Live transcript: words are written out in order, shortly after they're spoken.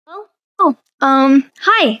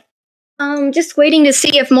Hi. Just waiting to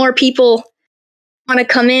see if more people want to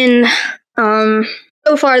come in.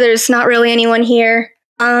 So far there's not really anyone here.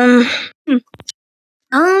 Wonder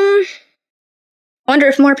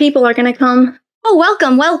if more people are gonna come. Oh,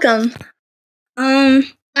 welcome.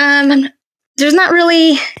 There's not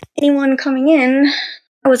really anyone coming in.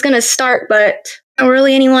 I was gonna start, but not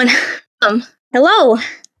really anyone. Hello.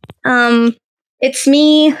 It's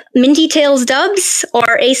me, MintyTailsDubs,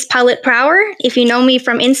 or Ace Pilot Prower, if you know me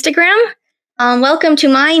from Instagram. Welcome to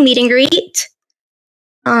my meet and greet.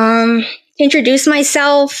 To introduce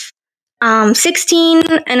myself, 16,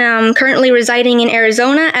 and I'm currently residing in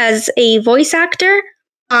Arizona as a voice actor.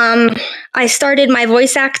 I started my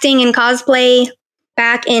voice acting and cosplay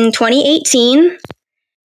back in 2018.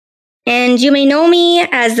 And you may know me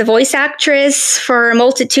as the voice actress for a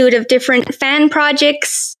multitude of different fan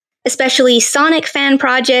projects, especially Sonic fan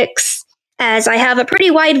projects, as I have a pretty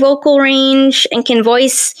wide vocal range and can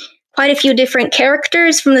voice quite a few different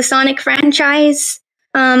characters from the Sonic franchise.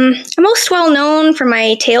 I'm most well known for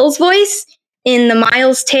my Tails voice in the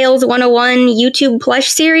Miles Tales 101 YouTube plush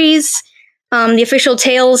series, the official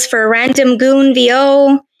Tails for Random Goon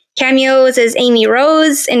VO, cameos as Amy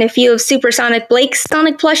Rose in a few of Supersonic Blake's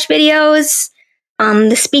Sonic plush videos,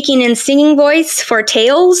 the speaking and singing voice for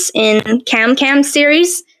Tails in Cam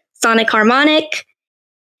series, Sonic Harmonic,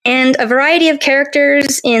 and a variety of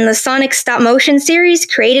characters in the Sonic stop motion series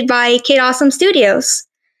created by Kid Awesome Studios.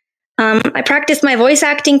 I practice my voice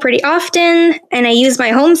acting pretty often, and I use my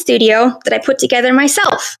home studio that I put together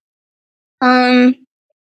myself. If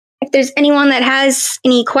there's anyone that has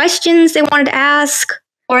any questions they wanted to ask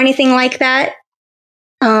or anything like that,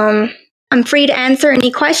 I'm free to answer any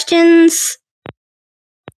questions.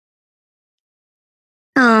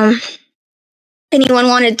 Anyone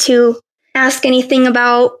wanted to ask anything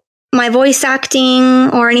about my voice acting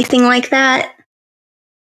or anything like that,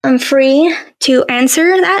 I'm free to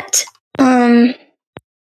answer that.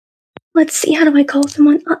 Let's see, how do I call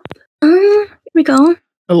someone up? Here we go.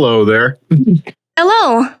 Hello there.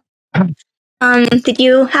 Hello. Did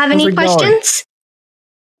you have any questions?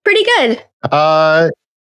 Pretty good.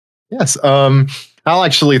 Yes. I'll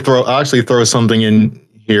actually throw something in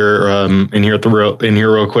here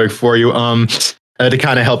real quick for you. To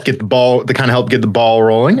kind of help get the ball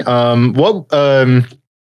rolling.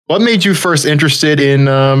 What made you first interested in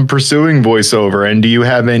pursuing voiceover? And do you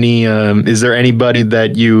have any? Is there anybody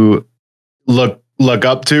that you look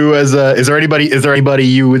up to as a? Is there anybody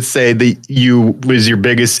you would say that you was your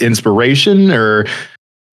biggest inspiration?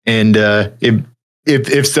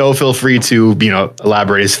 If so, feel free to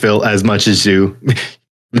elaborate as much as you.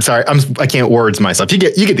 I'm sorry, I can't words myself. You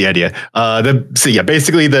get the idea.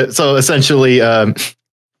 Essentially,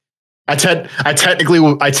 I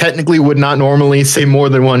technically would not normally say more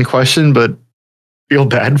than one question, but feel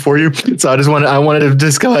bad for you. So I wanted to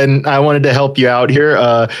just go ahead and I wanted to help you out here.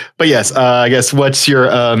 But yes, I guess what's your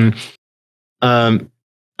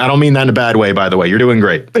I don't mean that in a bad way, by the way. You're doing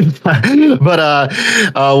great. But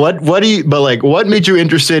what made you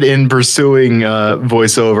interested in pursuing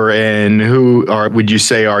voiceover, and who would you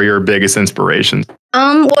say are your biggest inspirations?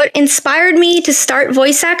 What inspired me to start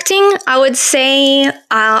voice acting, I would say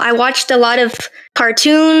I watched a lot of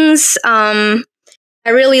cartoons. I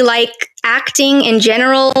really like acting in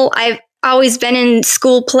general. I've always been in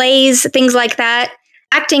school plays, things like that.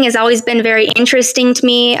 Acting has always been very interesting to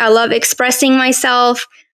me. I love expressing myself,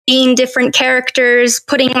 being different characters,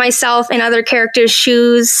 putting myself in other characters'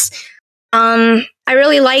 shoes. I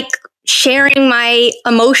really like sharing my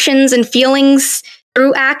emotions and feelings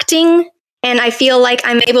through acting, and I feel like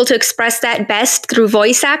I'm able to express that best through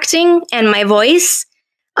voice acting and my voice.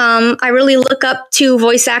 I really look up to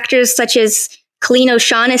voice actors such as Colleen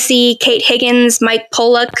O'Shaughnessy, Kate Higgins, Mike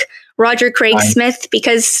Pollock, Roger Craig Smith,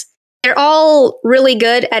 because they're all really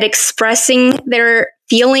good at expressing their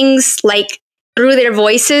feelings, like through their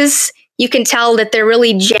voices. You can tell that they're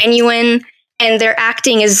really genuine and their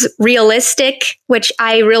acting is realistic, which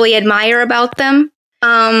I really admire about them.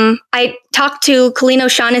 I talked to Colleen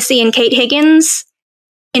O'Shaughnessy and Kate Higgins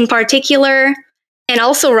in particular, and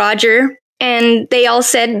also Roger, and they all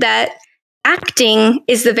said that acting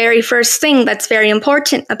is the very first thing that's very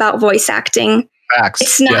important about voice acting. Facts.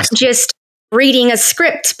 It's not just reading a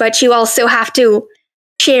script, but you also have to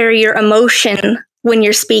share your emotion when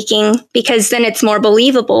you're speaking, because then it's more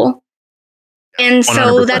believable. And 100%.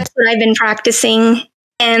 So that's what I've been practicing,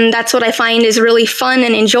 and that's what I find is really fun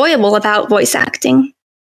and enjoyable about voice acting.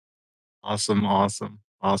 Awesome.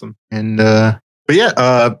 And but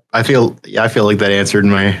yeah, I feel like that answered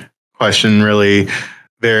my question really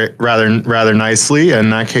rather nicely. In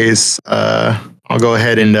that case, I'll go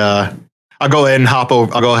ahead and I'll go ahead and hop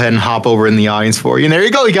over. I'll go ahead and hop over in the audience for you. And there you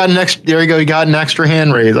go. You got an extra. There you go. You got an extra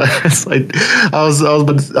hand raise. It's like I was about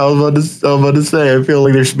to say. I feel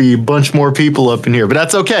like there should be a bunch more people up in here, but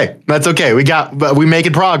that's okay. That's okay. But we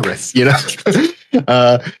making progress. You know.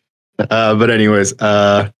 But anyways,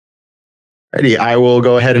 ready. I will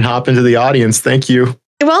go ahead and hop into the audience. Thank you.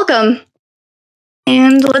 You're welcome.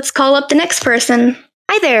 And let's call up the next person.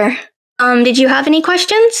 Hi there. Did you have any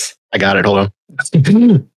questions? I got it. Hold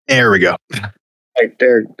on. There we go. Right,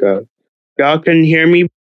 there you go. Y'all can hear me?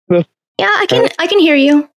 Yeah, I can hear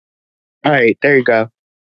you. All right, there you go.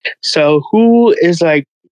 So who is like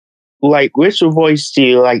which voice do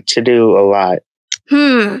you like to do a lot?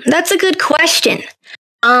 That's a good question.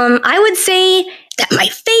 I would say that my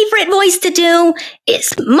favorite voice to do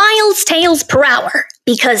is Miles Tails per hour,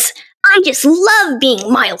 because I just love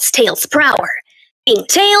being Miles Tails per hour. Being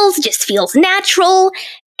Tails just feels natural,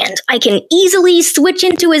 and I can easily switch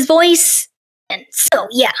into his voice. And so,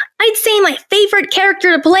 yeah, I'd say my favorite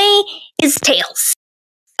character to play is Tails.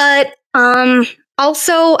 But,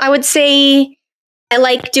 also, I would say I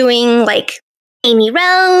like doing, like, Amy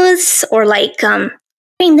Rose, or, like, Cream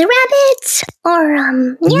the Rabbit, or,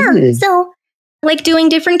 yeah, so I like doing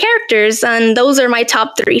different characters, and those are my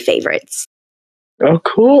top 3 favorites. Oh,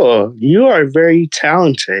 cool. You are very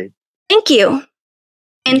talented. Thank you.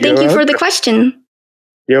 And thank you for the question.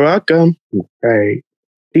 You're welcome. All right.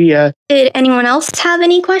 See ya. Did anyone else have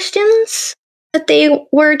any questions that they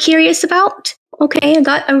were curious about? Okay, I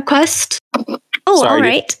got a request. Oh, Sorry, all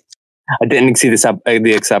right. I didn't see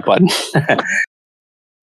the accept button.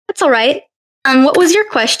 That's all right. What was your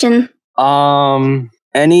question?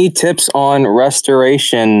 Any tips on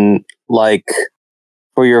restoration, like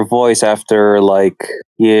for your voice after like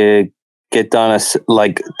you get done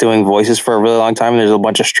like doing voices for a really long time and there's a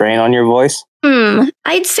bunch of strain on your voice?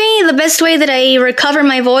 I'd say the best way that I recover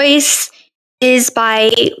my voice is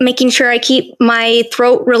by making sure I keep my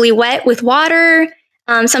throat really wet with water.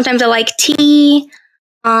 Sometimes I like tea.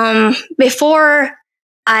 Before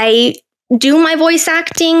I do my voice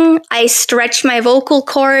acting, I stretch my vocal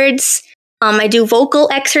cords. I do vocal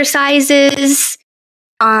exercises.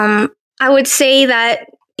 I would say that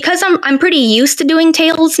because I'm pretty used to doing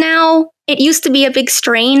Tails now, it used to be a big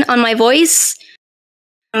strain on my voice.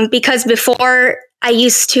 Because before I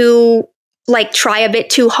used to like try a bit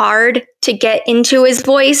too hard to get into his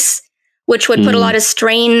voice, which would put a lot of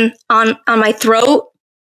strain on my throat.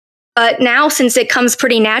 But now, since it comes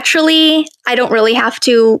pretty naturally, I don't really have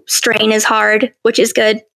to strain as hard, which is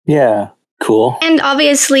good. Yeah, cool. And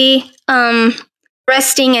obviously,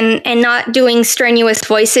 resting and not doing strenuous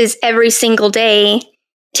voices every single day,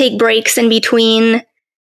 take breaks in between,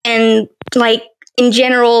 and like in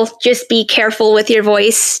general, just be careful with your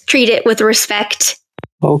voice, treat it with respect.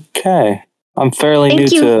 Okay. I'm fairly new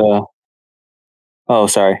to... Oh,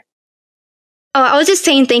 sorry. Oh, I was just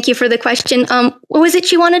saying thank you for the question. What was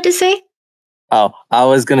it you wanted to say? Oh, I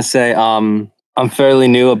was going to say, I'm fairly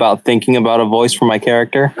new about thinking about a voice for my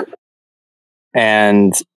character.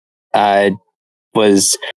 And I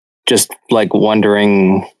was just like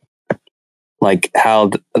wondering like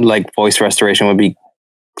how like voice restoration would be,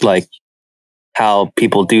 like how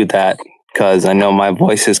people do that. Because I know my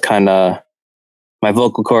voice is kind of, my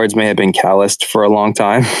vocal cords may have been calloused for a long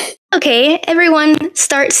time. Okay, everyone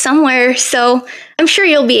starts somewhere, so I'm sure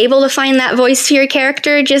you'll be able to find that voice to your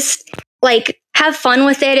character. Just like have fun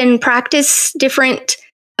with it and practice different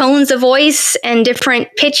tones of voice and different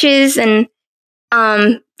pitches, and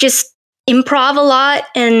just improv a lot.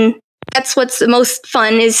 And that's what's the most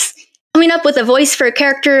fun, is coming up with a voice for a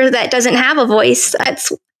character that doesn't have a voice.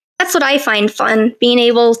 That's what I find fun, being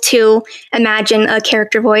able to imagine a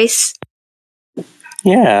character voice.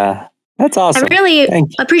 Yeah. That's awesome. I really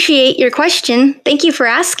appreciate your question. Thank you for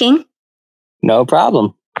asking. No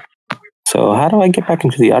problem. So how do I get back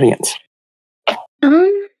into the audience?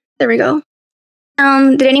 There we go.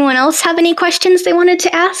 Did anyone else have any questions they wanted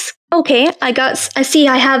to ask? Okay, I see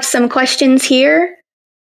I have some questions here.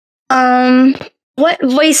 What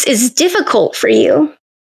voice is difficult for you?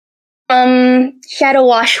 Shadow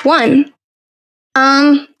Wash 1.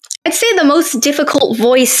 I'd say the most difficult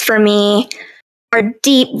voice for me are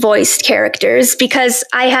deep voiced characters, because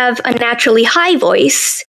I have a naturally high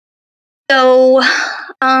voice. So,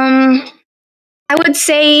 I would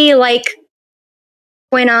say like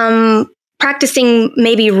when I'm practicing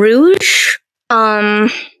maybe Rouge,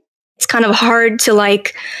 it's kind of hard to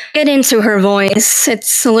like get into her voice.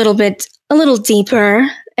 It's a little deeper,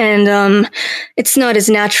 and it's not as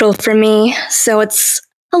natural for me, so it's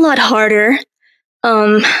a lot harder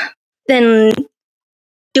than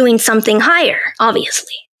doing something higher,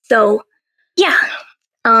 obviously. So, yeah.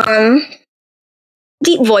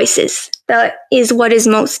 deep voices. That is what is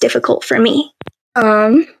most difficult for me.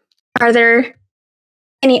 Are there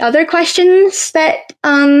any other questions that,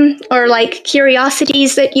 or like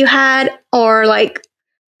curiosities that you had, or like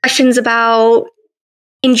questions about,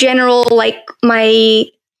 in general, like my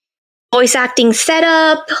voice acting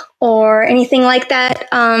setup or anything like that?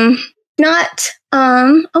 Oh,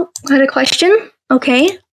 I had a question.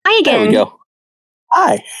 Okay. Hi again. There we go.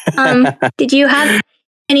 Hi. Did you have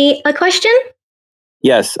a question?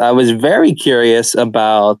 Yes, I was very curious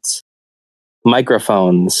about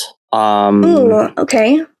microphones. Ooh,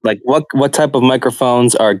 okay. Like what type of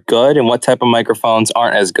microphones are good and what type of microphones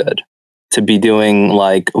aren't as good to be doing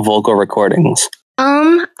like vocal recordings?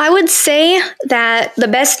 I would say that the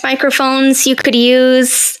best microphones you could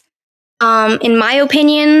use, in my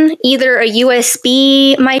opinion, either a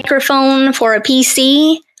USB microphone for a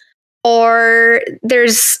PC, or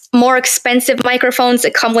there's more expensive microphones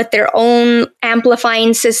that come with their own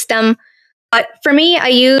amplifying system. But for me, I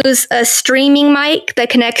use a streaming mic that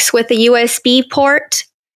connects with a USB port,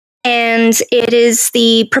 and it is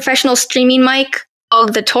the professional streaming mic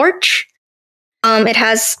called the Torch. It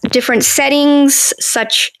has different settings,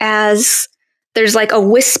 such as there's like a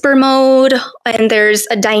whisper mode, and there's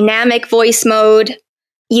a dynamic voice mode.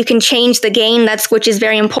 You can change the gain, which is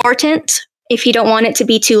very important if you don't want it to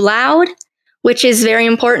be too loud, which is very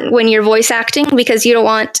important when you're voice acting, because you don't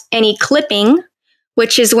want any clipping,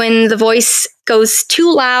 which is when the voice goes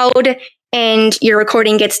too loud and your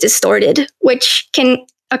recording gets distorted, which can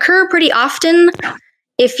occur pretty often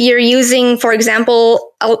if you're using, for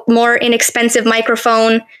example, a more inexpensive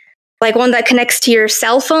microphone, like one that connects to your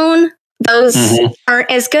cell phone. Those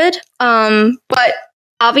aren't as good. But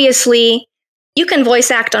obviously, you can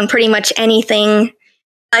voice act on pretty much anything.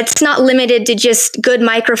 It's not limited to just good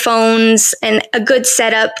microphones and a good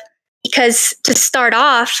setup, because to start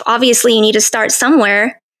off, obviously, you need to start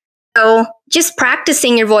somewhere. So just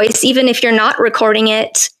practicing your voice, even if you're not recording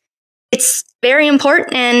it, it's very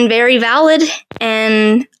important and very valid.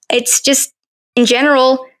 And it's just, in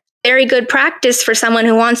general, very good practice for someone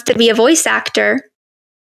who wants to be a voice actor.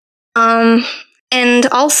 And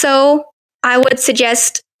also, I would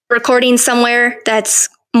suggest recording somewhere that's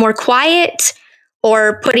more quiet,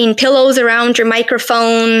 or putting pillows around your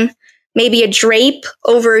microphone, maybe a drape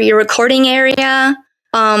over your recording area,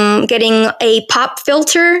 getting a pop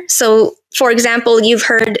filter. So, for example, you've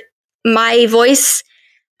heard my voice.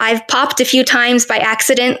 I've popped a few times by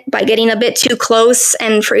accident by getting a bit too close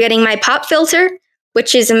and forgetting my pop filter,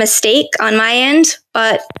 which is a mistake on my end.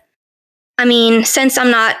 But I mean, since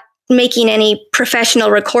I'm not making any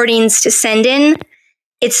professional recordings to send in,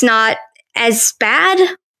 it's not as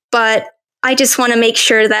bad, but I just want to make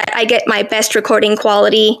sure that I get my best recording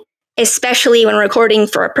quality, especially when recording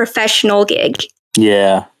for a professional gig.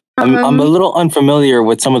 Yeah. I'm a little unfamiliar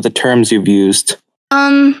with some of the terms you've used.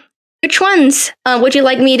 Which ones? Would you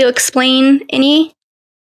like me to explain any?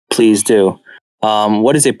 Please do.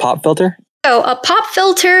 What is a pop filter? So a pop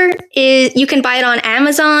filter is, you can buy it on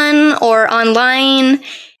Amazon or online.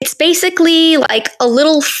 It's basically like a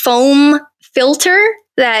little foam filter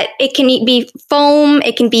that it can be foam,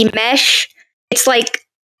 it can be mesh. It's like, it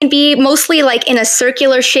can be mostly like in a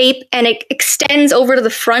circular shape, and it extends over to the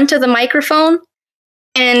front of the microphone.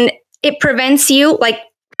 And it prevents you, like,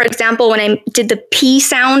 for example, when I did the P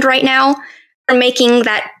sound right now, from making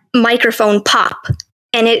that microphone pop.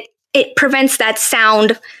 And it prevents that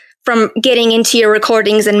sound from getting into your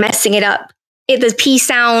recordings and messing it up. The P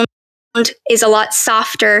sound is a lot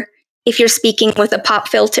softer if you're speaking with a pop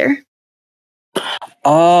filter.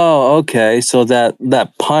 Oh, okay. So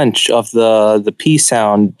that punch of the P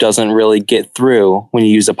sound doesn't really get through when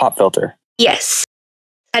you use a pop filter. Yes,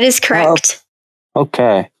 that is correct. Oh,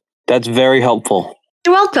 okay. That's very helpful.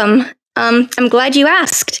 You're welcome. I'm glad you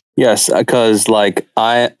asked. Yes, because like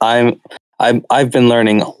I've been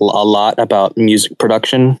learning a lot about music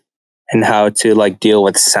production and how to like deal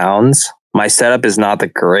with sounds. My setup is not the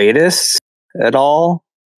greatest at all,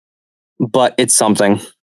 but it's something.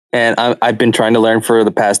 And I've been trying to learn for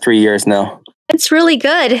the past 3 years now. It's really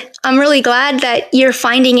good. I'm really glad that you're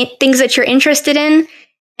finding things that you're interested in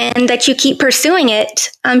and that you keep pursuing it.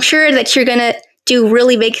 I'm sure that you're going to do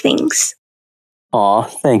really big things. Aw,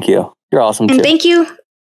 thank you. You're awesome too. And thank you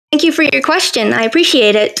for your question. I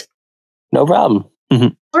appreciate it. No problem.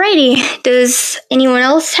 Alrighty. Does anyone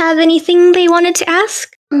else have anything they wanted to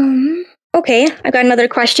ask? Okay, I got another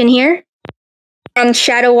question here. From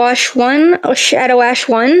Shadow Ash 1.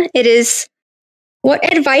 It is,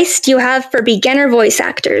 what advice do you have for beginner voice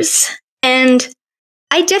actors? And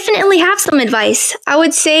I definitely have some advice. I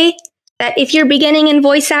would say that if you're beginning in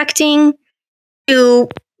voice acting, to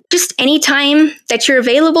just anytime that you're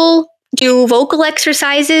available, do vocal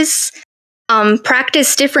exercises,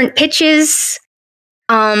 practice different pitches,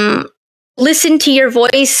 listen to your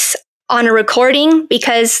voice on a recording,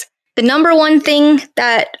 because the number one thing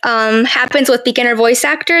that happens with beginner voice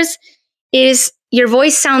actors is your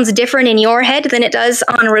voice sounds different in your head than it does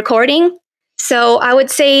on a recording. So I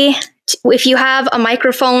would say if you have a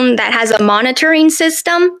microphone that has a monitoring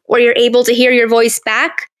system where you're able to hear your voice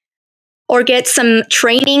back, or get some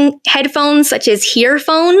training headphones such as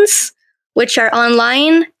hearphones, which are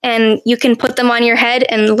online, and you can put them on your head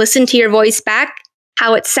and listen to your voice back,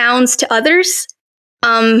 how it sounds to others.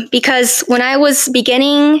 Because when I was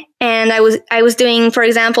beginning and I was doing, for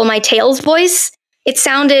example, my Tails voice, it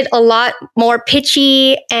sounded a lot more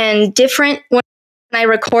pitchy and different when I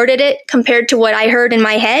recorded it compared to what I heard in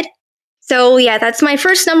my head. So yeah, that's my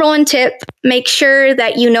first number one tip. Make sure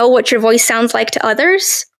that you know what your voice sounds like to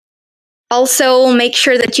others. Also, make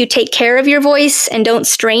sure that you take care of your voice and don't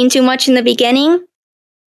strain too much in the beginning.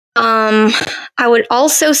 I would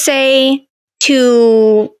also say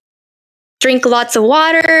to drink lots of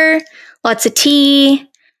water, lots of tea.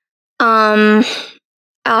 Let's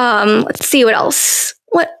see what else.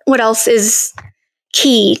 What else is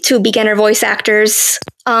key to beginner voice actors?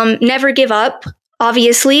 Never give up,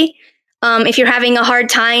 obviously. If you're having a hard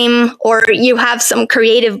time or you have some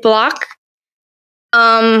creative block,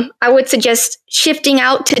 I would suggest shifting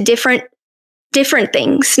out to different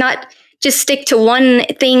things, not just stick to one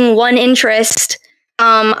thing, one interest.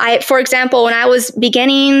 For example, when I was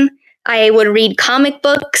beginning, I would read comic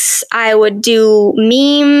books, I would do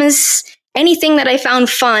memes, anything that I found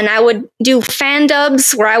fun. I would do fan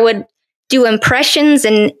dubs where I would do impressions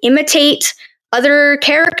and imitate other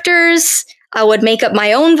characters. I would make up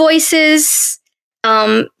my own voices.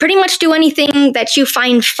 Pretty much do anything that you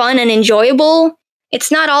find fun and enjoyable.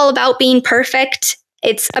 It's not all about being perfect.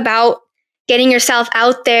 It's about getting yourself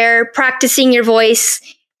out there, practicing your voice,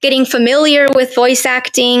 getting familiar with voice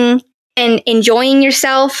acting, and enjoying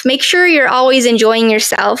yourself. Make sure you're always enjoying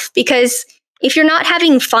yourself, because if you're not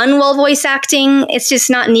having fun while voice acting, it's just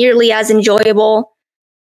not nearly as enjoyable.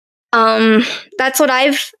 That's what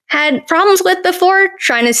I've had problems with before,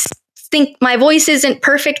 trying to think my voice isn't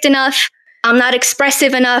perfect enough, I'm not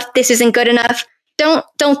expressive enough, this isn't good enough.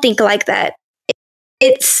 Don't think like that.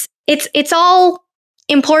 It's all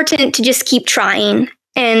important to just keep trying.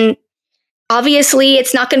 And obviously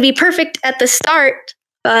it's not going to be perfect at the start,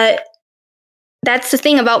 but that's the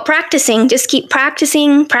thing about practicing. Just keep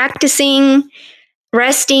practicing,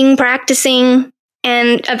 resting, practicing,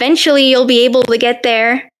 and eventually you'll be able to get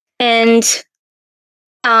there. And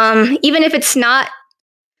even if it's not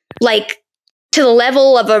like to the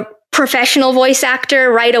level of a professional voice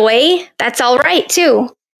actor right away, that's all right too.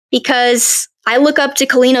 Because I look up to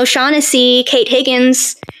Colleen O'Shaughnessy, Kate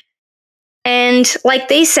Higgins, and like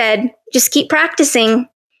they said, just keep practicing,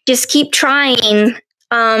 just keep trying,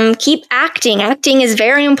 keep acting. Acting is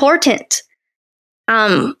very important.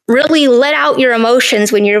 Really let out your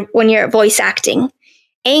emotions when you're voice acting.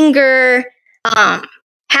 Anger,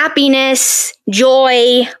 happiness,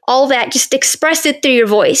 joy, all that. Just express it through your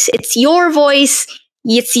voice. It's your voice.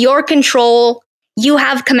 It's your control. You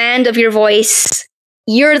have command of your voice.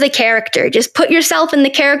 You're the character. Just put yourself in the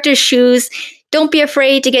character's shoes. Don't be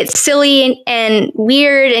afraid to get silly and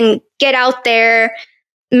weird and get out there,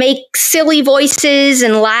 make silly voices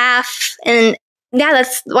and laugh. And yeah,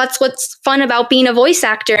 that's what's fun about being a voice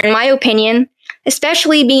actor, in my opinion,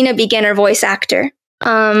 especially being a beginner voice actor.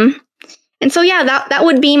 And so yeah, that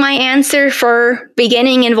would be my answer for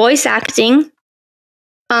beginning in voice acting.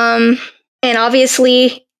 And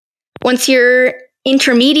obviously, once you're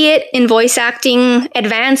intermediate in voice acting,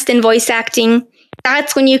 advanced in voice acting,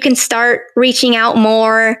 that's when you can start reaching out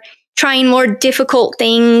more, trying more difficult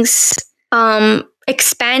things,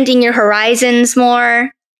 expanding your horizons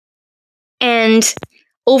more, and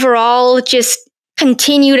overall just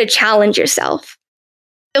continue to challenge yourself.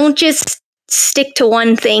 Don't just stick to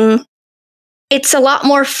one thing. It's a lot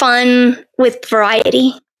more fun with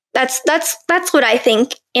variety. That's what I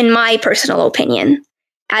think, in my personal opinion,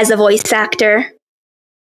 as a voice actor.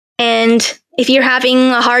 And if you're having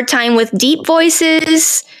a hard time with deep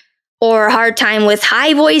voices or a hard time with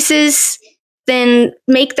high voices, then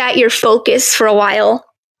make that your focus for a while.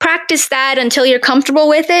 Practice that until you're comfortable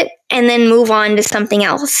with it, and then move on to something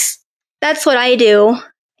else. That's what I do.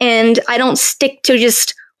 And I don't stick to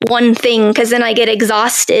just one thing, because then I get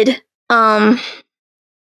exhausted.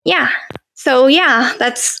 Yeah. So yeah,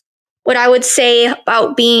 that's what I would say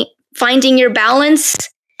about finding your balance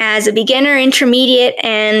as a beginner, intermediate,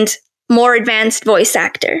 and more advanced voice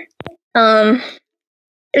actor.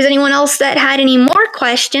 there's anyone else that had any more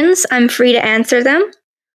questions, I'm free to answer them.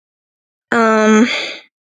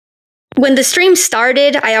 When the stream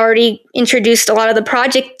started, I already introduced a lot of the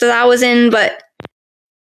project that I was in, but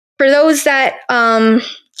for those that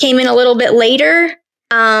came in a little bit later,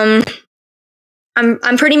 I'm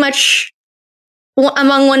pretty much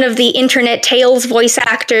among one of the internet Tales voice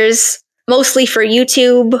actors, mostly for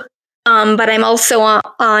YouTube, but I'm also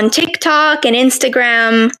on TikTok and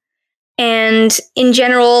Instagram, and in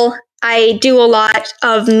general, I do a lot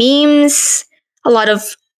of memes, a lot of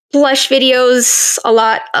plush videos, a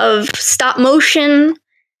lot of stop motion.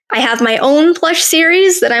 I have my own plush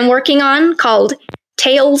series that I'm working on called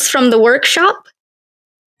Tales from the Workshop.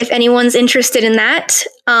 If anyone's interested in that,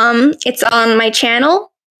 it's on my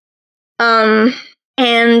channel.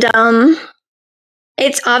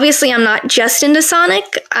 It's obviously I'm not just into Sonic.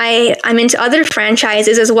 I'm into other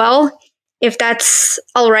franchises as well, if that's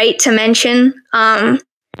all right to mention. I'm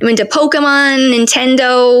into Pokemon,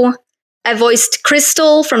 Nintendo. I voiced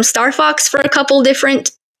Crystal from Star Fox for a couple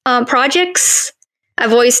different projects. I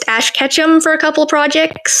voiced Ash Ketchum for a couple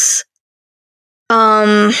projects.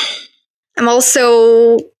 I'm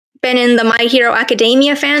also been in the My Hero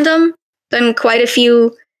Academia fandom. Done quite a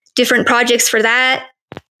few different projects for that.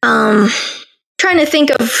 Trying to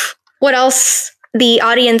think of what else the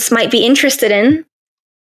audience might be interested in.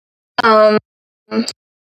 Everyone's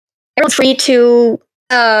free to...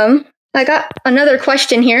 I got another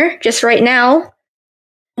question here, just right now.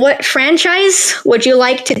 What franchise would you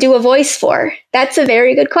like to do a voice for? That's a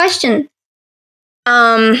very good question.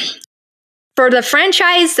 For the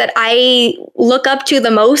franchise that I look up to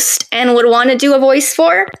the most and would want to do a voice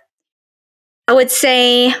for, I would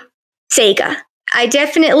say Sega. I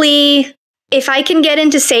definitely, if I can get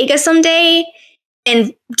into Sega someday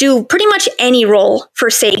and do pretty much any role for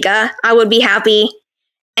Sega, I would be happy.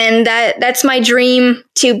 And that's my dream,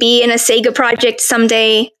 to be in a Sega project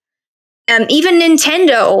someday. Even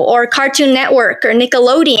Nintendo or Cartoon Network or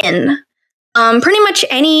Nickelodeon. Pretty much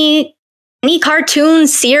any cartoon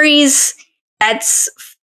series that's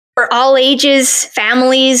for all ages,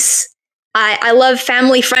 families. I love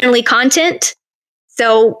family-friendly content.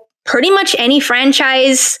 So pretty much any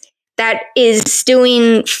franchise that is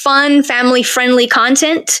doing fun, family-friendly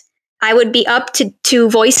content, I would be up to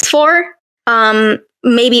voice for.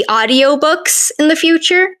 Maybe audiobooks in the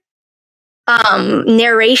future.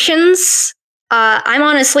 Narrations. I'm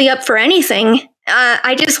honestly up for anything.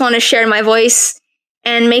 I just want to share my voice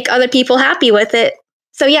and make other people happy with it.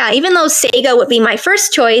 So yeah, even though Sega would be my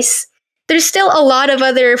first choice, there's still a lot of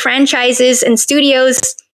other franchises and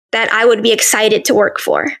studios that I would be excited to work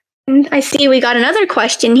for. And I see we got another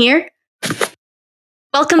question here.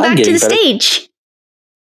 Welcome back to the stage.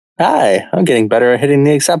 Hi, I'm getting better at hitting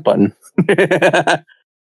the accept button.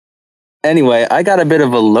 Anyway, I got a bit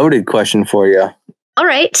of a loaded question for you. All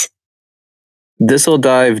right. This will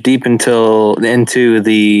dive deep into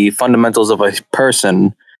the fundamentals of a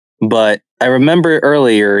person, but I remember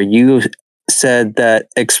earlier you said that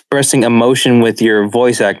expressing emotion with your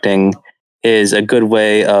voice acting is a good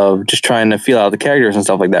way of just trying to feel out the characters and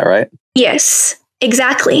stuff like that, right? Yes,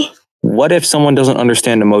 exactly. What if someone doesn't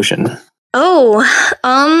understand emotion? Well,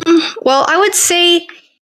 I would say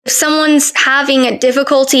if someone's having a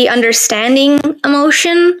difficulty understanding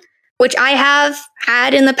emotion, which I have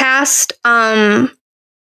had in the past,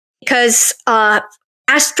 because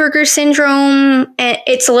Asperger's syndrome,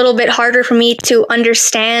 it's a little bit harder for me to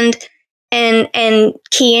understand and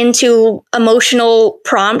key into emotional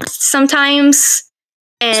prompts sometimes.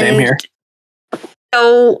 And same here.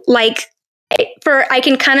 So, like, I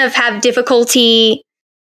can kind of have difficulty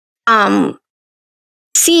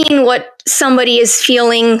seeing what somebody is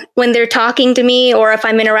feeling when they're talking to me, or if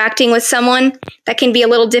I'm interacting with someone. That can be a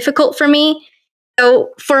little difficult for me.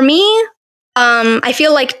 So for me, I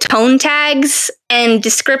feel like tone tags and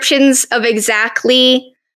descriptions of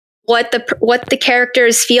exactly what the character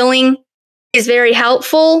is feeling is very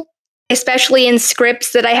helpful, especially in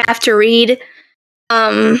scripts that I have to read.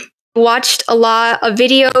 Watched a lot of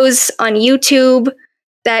videos on YouTube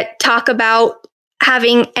that talk about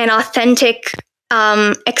having an authentic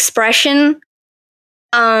expression.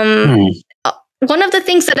 One of the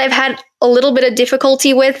things that I've had a little bit of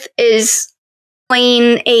difficulty with is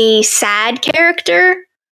playing a sad character,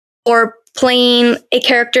 or playing a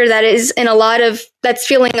character that is that's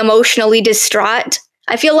feeling emotionally distraught.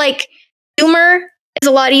 I feel like humor is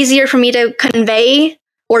a lot easier for me to convey,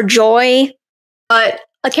 or joy, but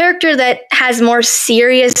a character that has more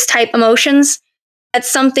serious type emotions,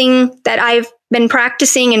 that's something that I've been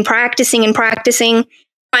practicing,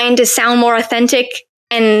 trying to sound more authentic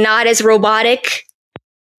and not as robotic.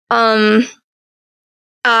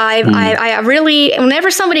 I really,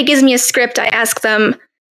 whenever somebody gives me a script, I ask them,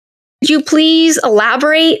 could you please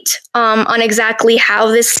elaborate on exactly how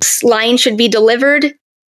this line should be delivered?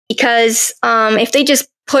 Because if they just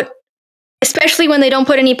put, especially when they don't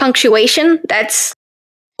put any punctuation, that's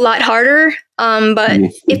a lot harder. But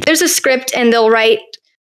if there's a script and they'll write,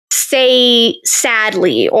 say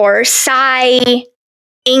sadly, or sigh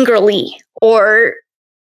angrily, or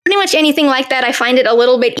pretty much anything like that, I find it a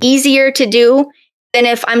little bit easier to do than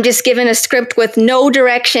if I'm just given a script with no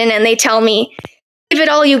direction and they tell me, give it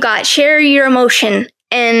all you got, share your emotion.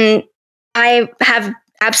 And I have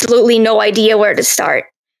absolutely no idea where to start.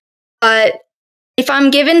 But if I'm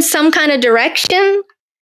given some kind of direction,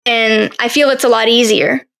 and I feel it's a lot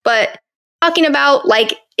easier. But talking about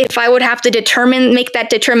like if I would have to make that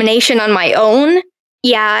determination on my own,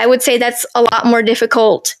 yeah, I would say that's a lot more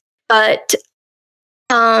difficult. But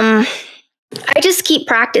I just keep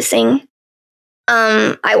practicing.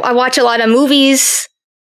 I watch a lot of movies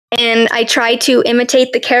and I try to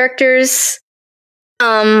imitate the characters.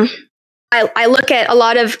 I look at a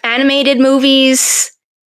lot of animated movies,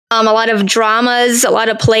 a lot of dramas, a lot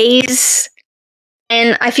of plays.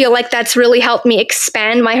 And I feel like that's really helped me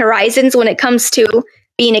expand my horizons when it comes to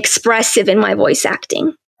being expressive in my voice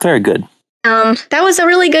acting. Very good. That was a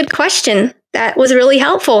really good question. That was really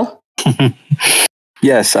helpful.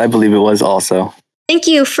 Yes, I believe it was also. Thank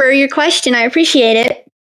you for your question. I appreciate it.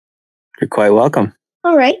 You're quite welcome.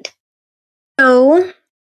 All right. So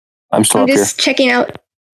I'm still I'm up here. just checking out.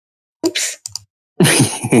 Oops.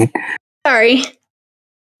 Sorry.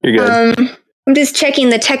 You're good. I'm just checking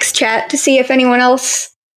the text chat to see if anyone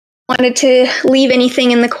else wanted to leave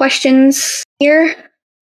anything in the questions here.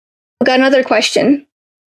 I've got another question.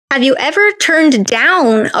 Have you ever turned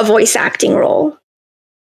down a voice acting role?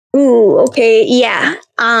 Ooh, okay, yeah.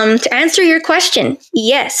 To answer your question,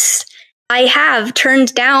 yes. I have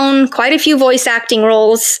turned down quite a few voice acting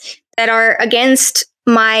roles that are against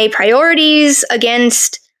my priorities,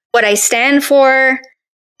 against what I stand for,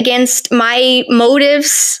 against my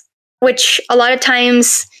motives, which a lot of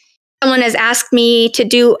times someone has asked me to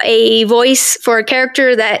do a voice for a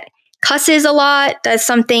character that cusses a lot, does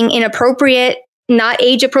something inappropriate, not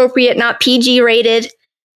age appropriate, not PG rated.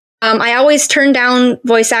 I always turn down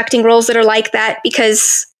voice acting roles that are like that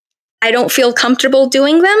because I don't feel comfortable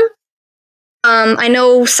doing them. I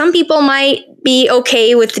know some people might be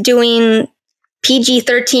okay with doing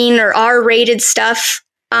PG-13 or R-rated stuff.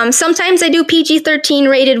 Sometimes I do PG-13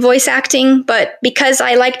 rated voice acting, but because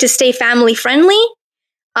I like to stay family friendly,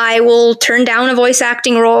 I will turn down a voice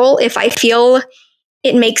acting role if I feel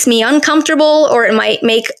it makes me uncomfortable or it might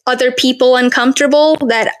make other people uncomfortable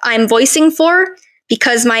that I'm voicing for,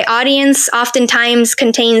 because my audience oftentimes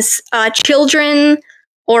contains children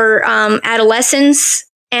or adolescents,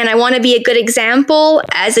 and I want to be a good example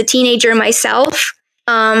as a teenager myself.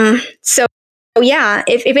 So yeah,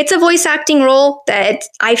 if it's a voice acting role that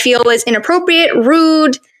I feel is inappropriate,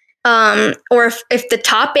 rude, or if the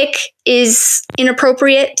topic is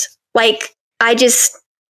inappropriate, like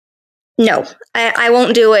no, I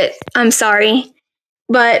won't do it. I'm sorry.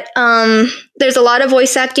 But there's a lot of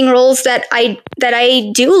voice acting roles that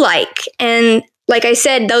I do like. And like I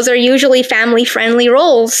said, those are usually family-friendly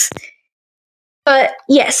roles. But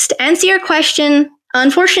yes, to answer your question,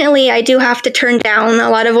 unfortunately, I do have to turn down a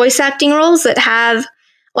lot of voice acting roles that have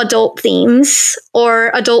adult themes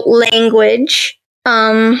or adult language.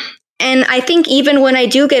 And I think even when I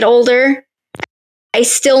do get older, I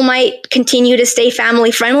still might continue to stay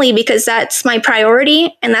family friendly because that's my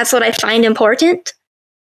priority and that's what I find important.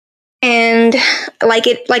 And like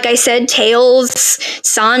I said, Tails,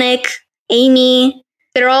 Sonic, Amy,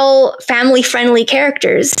 they're all family friendly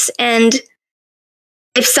characters. And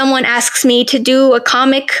if someone asks me to do a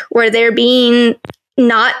comic where they're being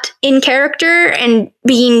not in character and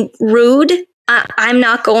being rude, I'm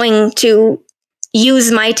not going to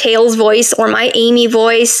use my Tails voice or my Amy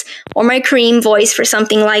voice or my Cream voice for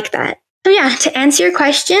something like that. So yeah, to answer your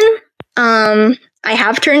question, I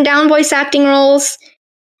have turned down voice acting roles,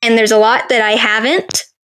 and there's a lot that I haven't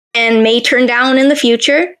and may turn down in the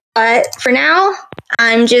future. But for now,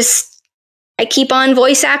 I keep on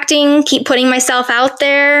voice acting, keep putting myself out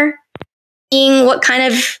there, seeing what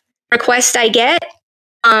kind of request I get.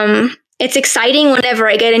 It's exciting whenever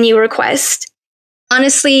I get a new request.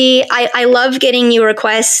 Honestly, I love getting new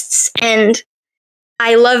requests, and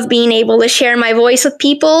I love being able to share my voice with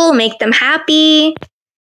people, make them happy.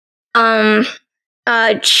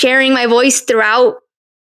 Sharing my voice throughout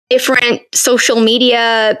different social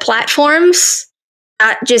media platforms,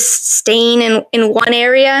 not just staying in one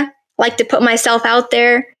area. I like to put myself out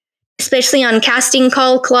there, especially on Casting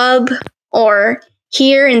Call Club or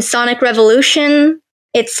here in Sonic Revolution.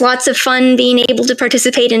 It's lots of fun being able to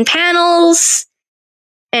participate in panels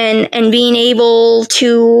and being able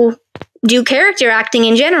to do character acting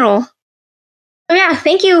in general. So yeah,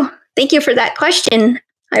 thank you. Thank you for that question.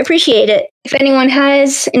 I appreciate it. If anyone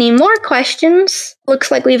has any more questions,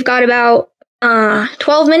 looks like we've got about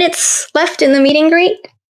 12 minutes left in the meet and greet.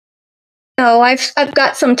 So I've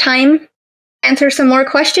got some time to answer some more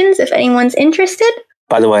questions if anyone's interested.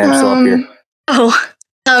 By the way, I'm still up here.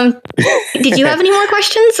 Did you have any more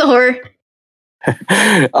questions or?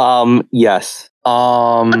 Yes.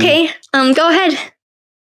 Okay. Go ahead.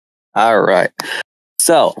 All right.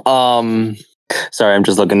 So, sorry, I'm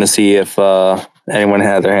just looking to see if anyone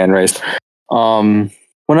had their hand raised. When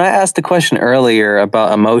I asked the question earlier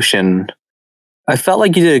about emotion, I felt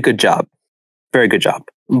like you did a good job. Very good job.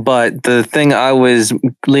 But the thing I was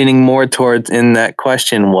leaning more towards in that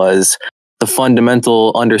question was the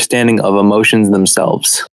fundamental understanding of emotions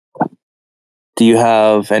themselves. Do you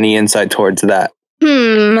have any insight towards that?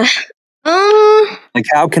 Like,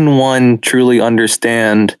 how can one truly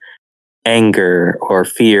understand anger or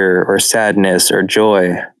fear or sadness or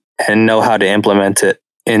joy and know how to implement it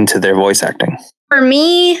into their voice acting? For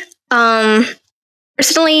me,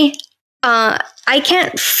 personally, I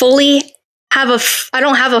can't fully I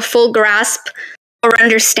don't have a full grasp or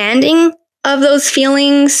understanding of those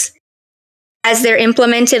feelings as they're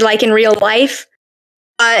implemented like in real life.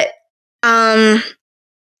 But I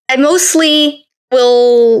mostly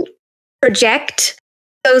will project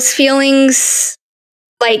those feelings,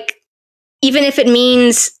 like even if it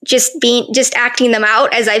means just acting them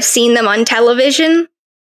out as I've seen them on television.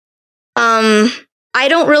 I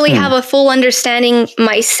don't really have a full understanding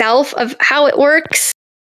myself of how it works.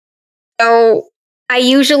 So I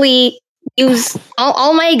usually use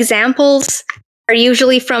all my examples are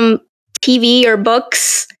usually from TV or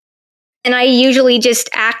books. And I usually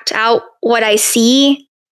just act out what I see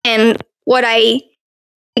and what I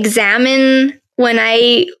examine when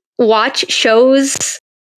I watch shows,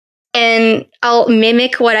 and I'll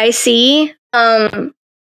mimic what I see. Or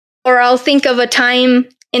I'll think of a time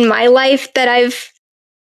in my life that I've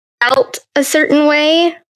felt a certain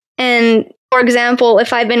way. And for example,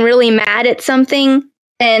 if I've been really mad at something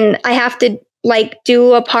and I have to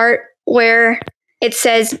do a part where it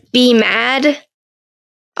says be mad,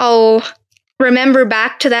 I'll remember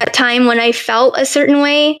back to that time when I felt a certain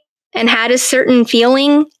way and had a certain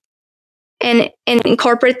feeling and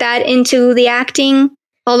incorporate that into the acting,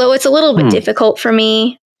 although it's a little bit difficult for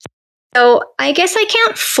me. So I guess I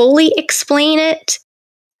can't fully explain it,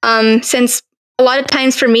 since a lot of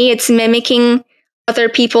times for me it's mimicking other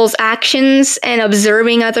people's actions and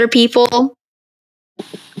observing other people.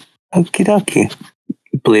 Okie dokie.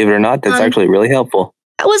 Believe it or not, that's actually really helpful.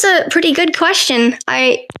 That was a pretty good question.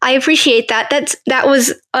 I appreciate that. That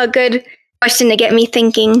was a good question to get me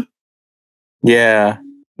thinking. Yeah,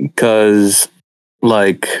 because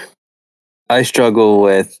I struggle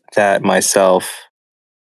with that myself,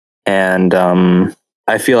 and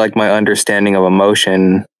I feel like my understanding of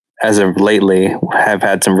emotion as of lately have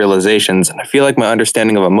had some realizations, and I feel like my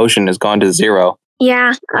understanding of emotion has gone to zero.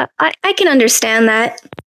 Yeah, I can understand that.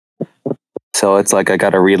 So it's like I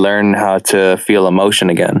got to relearn how to feel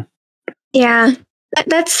emotion again. Yeah,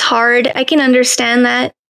 that's hard. I can understand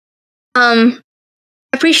that. I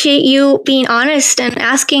appreciate you being honest and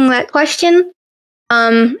asking that question.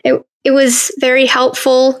 It was very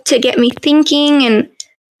helpful to get me thinking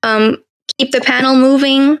and keep the panel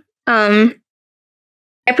moving. I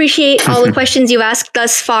appreciate all the questions you've asked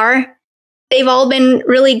thus far. They've all been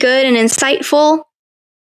really good and insightful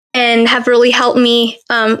and have really helped me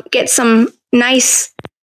get some nice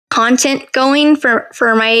content going for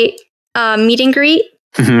my meet and greet.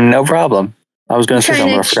 No problem. I was going to say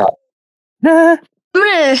something, I forgot. I'm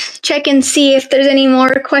going to check and see if there's any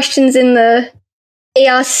more questions in the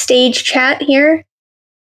Chaos Stage chat here.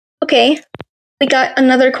 Okay, we got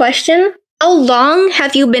another question. How long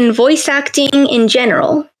have you been voice acting in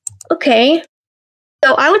general? Okay,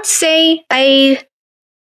 so I would say I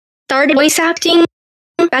started voice acting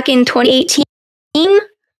back in 2018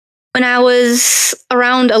 when I was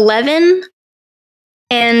around 11,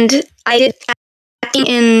 and I did acting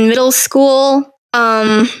in middle school.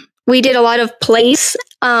 We did a lot of plays.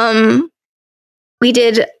 We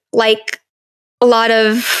did a lot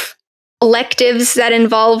of electives that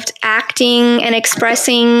involved acting and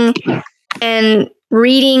expressing and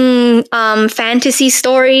reading fantasy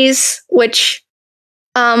stories, which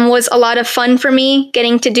was a lot of fun for me,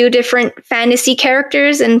 getting to do different fantasy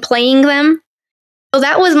characters and playing them. So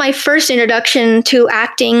that was my first introduction to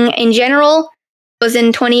acting in general. It was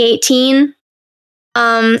in 2018.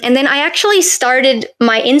 And then I actually started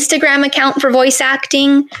my Instagram account for voice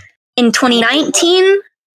acting in 2019.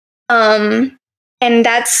 And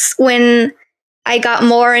that's when I got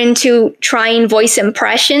more into trying voice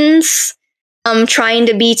impressions, trying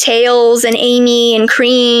to be Tails and Amy and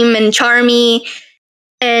Cream and Charmy.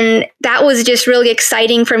 And that was just really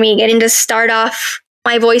exciting for me, getting to start off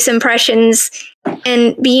my voice impressions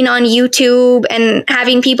and being on YouTube and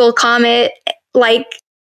having people comment, like,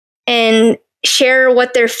 and share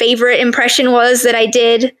what their favorite impression was that I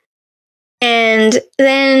did. And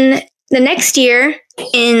then the next year,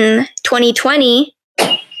 in 2020,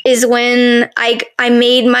 is when I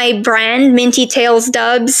made my brand,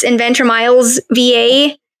 MintyTailsDubs, Inventor Miles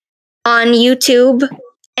VA, on YouTube.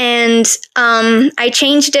 And I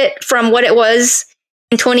changed it from what it was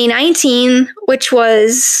in 2019, which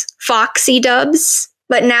was Foxy Dubs,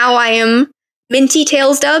 but now I am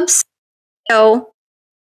MintyTailsDubs. So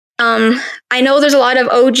I know there's a lot of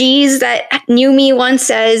OGs that knew me once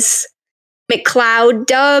as McCloud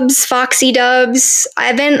Dubs, Foxy Dubs.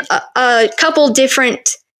 I've been a couple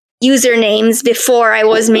different usernames before I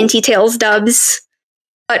was MintyTailsDubs.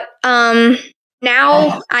 But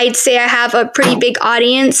now I'd say I have a pretty big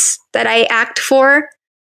audience that I act for.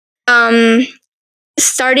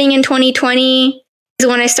 Starting in 2020 is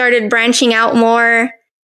when I started branching out more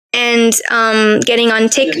and getting on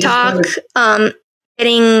TikTok,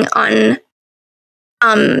 getting on,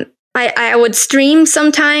 I would stream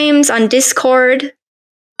sometimes on Discord.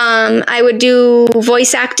 I would do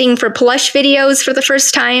voice acting for plush videos for the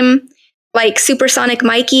first time, like Supersonic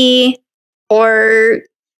Mikey or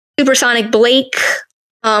Supersonic Blake,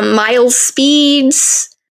 Miles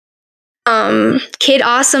Speeds, Kid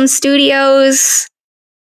Awesome Studios.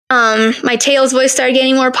 My Tails voice started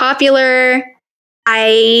getting more popular.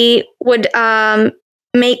 I would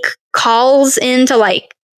make calls into,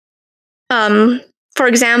 like, for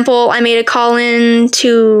example, I made a call in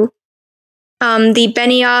to the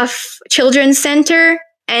Benioff Children's Center,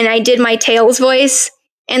 and I did my Tails voice,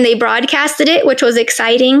 and they broadcasted it, which was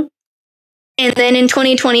exciting. And then in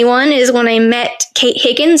 2021 is when I met Kate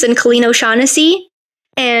Higgins and Colleen O'Shaughnessy,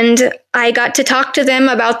 and I got to talk to them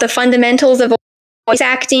about the fundamentals of voice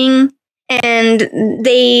acting, and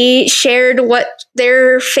they shared what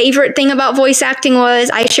their favorite thing about voice acting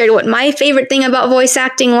was. I shared what my favorite thing about voice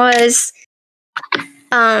acting was.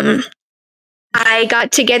 I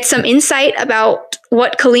got to get some insight about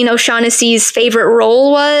what Colleen O'Shaughnessy's favorite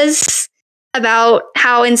role was, about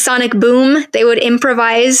how in Sonic Boom they would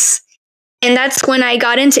improvise. And that's when I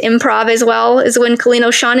got into improv as well, is when Colleen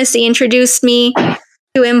O'Shaughnessy introduced me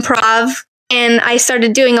to improv, and I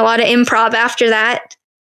started doing a lot of improv after that.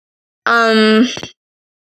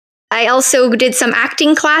 I also did some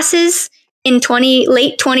acting classes in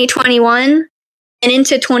late 2021 and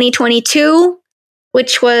into 2022,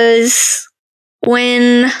 which was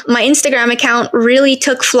when my Instagram account really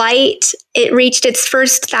took flight. It reached its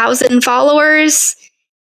first 1,000 followers,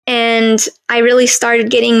 and I really started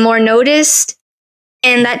getting more noticed.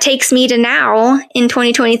 And that takes me to now, in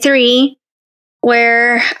 2023,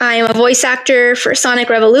 where I'm a voice actor for Sonic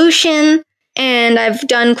Revolution, and I've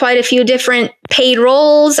done quite a few different paid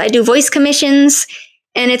roles. I do voice commissions,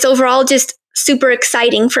 and it's overall just super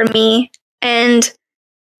exciting for me. And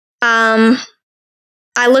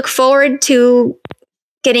I look forward to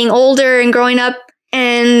getting older and growing up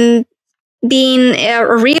and being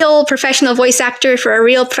a real professional voice actor for a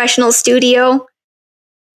real professional studio.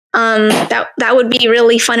 That would be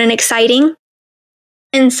really fun and exciting.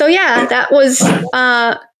 And so, yeah, that was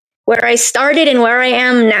where I started and where I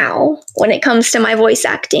am now when it comes to my voice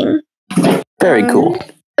acting. Very cool.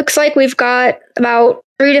 Looks like we've got about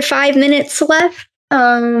 3 to 5 minutes left.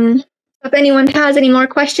 If anyone has any more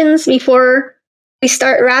questions before we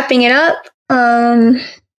start wrapping it up.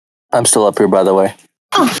 I'm still up here, by the way.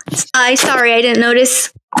 Oh, sorry, I didn't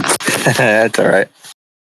notice. That's all right.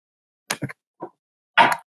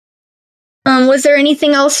 Was there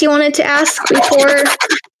anything else you wanted to ask before?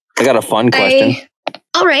 I got a fun question.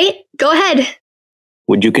 All right, go ahead.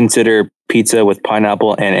 Would you consider pizza with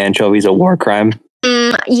pineapple and anchovies a war crime?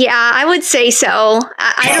 Yeah, I would say so.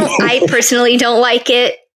 I personally don't like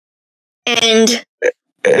it, and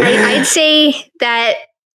I'd say that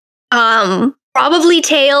probably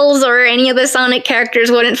Tails or any of the Sonic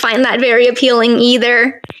characters wouldn't find that very appealing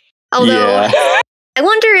either. Although, yeah. I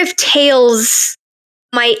wonder if Tails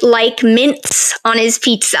might like mints on his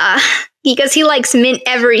pizza, because he likes mint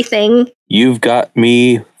everything. You've got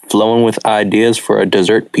me flowing with ideas for a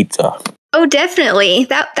dessert pizza. Oh, definitely.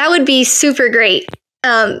 That would be super great.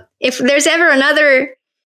 If there's ever another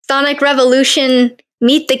Sonic Revolution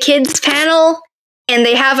Meet the Kids panel, and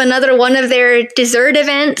they have another one of their dessert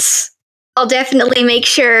events, I'll definitely make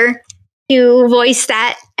sure to voice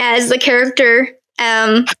that as the character.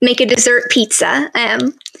 Make a dessert pizza.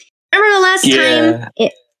 Remember the last time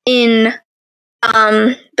in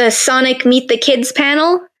the Sonic Meet the Kids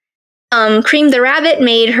panel? Cream the Rabbit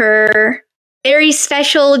made her very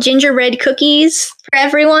special gingerbread cookies for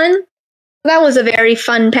everyone. That was a very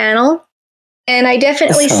fun panel. And I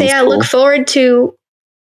definitely say I look forward to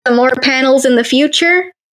some more panels in the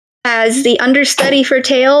future as the understudy for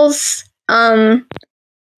Tails.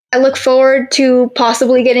 I look forward to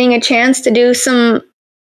possibly getting a chance to do some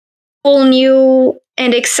cool new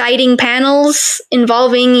and exciting panels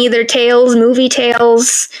involving either Tails, Movie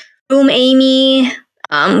Tails, Boom Amy,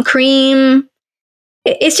 Cream.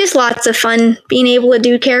 It's just lots of fun being able to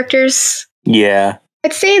do characters. Yeah.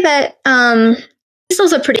 I'd say that this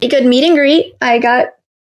was a pretty good meet and greet. I got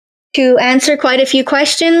to answer quite a few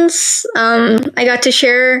questions. I got to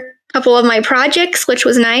share a couple of my projects, which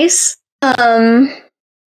was nice.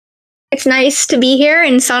 It's nice to be here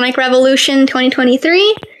in Sonic Revolution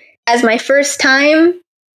 2023 as my first time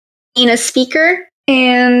being a speaker.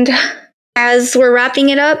 And as we're wrapping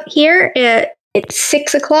it up here, it's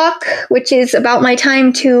 6 o'clock, which is about my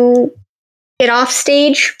time to get off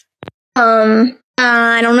stage.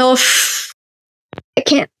 I don't know if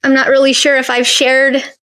I'm not really sure if I've shared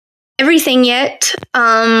everything yet.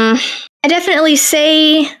 I definitely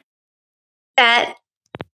say that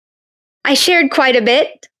I shared quite a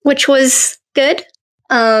bit, which was good.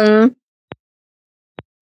 I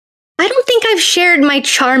don't think I've shared my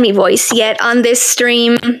Charmy voice yet on this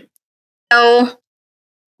stream. So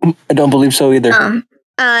I don't believe so either.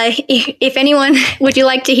 If anyone, would you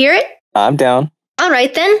like to hear it? I'm down. All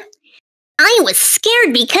right then. I was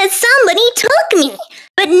scared because somebody took me,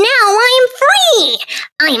 but now I'm free.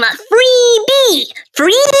 I'm a free bee.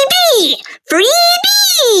 Free bee. Free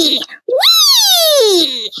bee.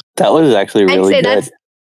 Whee! That was actually really I'd say good.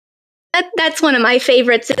 that's one of my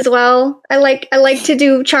favorites as well. I like to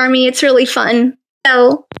do Charmy. It's really fun.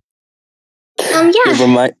 So,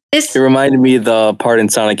 yeah. It reminded me of the part in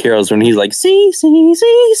Sonic Heroes when he's like, see, see,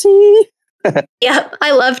 see, see. Yep,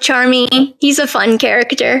 I love Charmy. He's a fun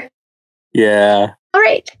character. Yeah. All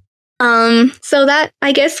right. So that,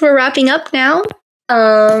 I guess we're wrapping up now.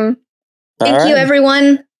 Thank you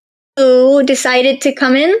everyone who decided to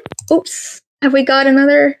come in. Oops. Have we got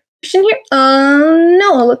another question here?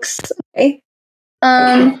 No, it looks okay.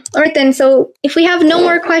 All right then. So if we have no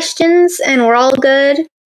more questions and we're all good,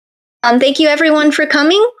 thank you everyone for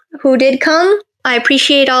coming who did come. I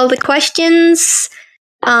appreciate all the questions.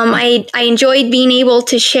 I enjoyed being able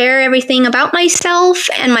to share everything about myself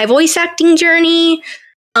and my voice acting journey,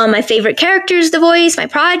 my favorite characters to voice, my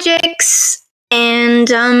projects, and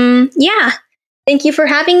yeah. Thank you for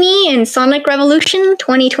having me in Sonic Revolution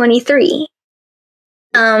 2023.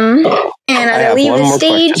 And I'll leave the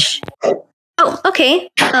stage. Question. Oh, okay.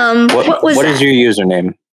 What is your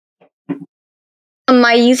username?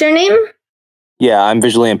 My username? Yeah, I'm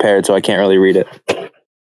visually impaired, so I can't really read it.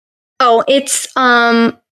 Oh, it's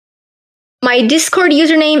my Discord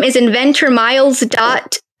username is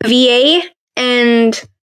inventormiles.va, and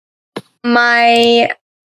my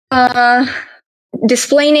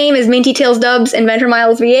display name is MintyTailsDubs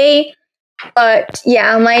InventorMilesVA. But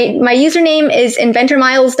yeah, my username is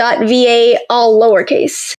inventormiles.va, all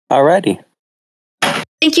lowercase. Alrighty.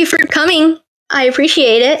 Thank you for coming. I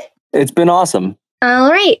appreciate it. It's been awesome. All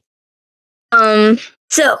right.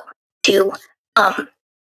 So to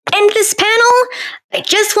end this panel, I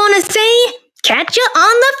just want to say, catch ya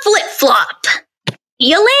on the flip-flop. See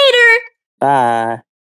you later. Bye.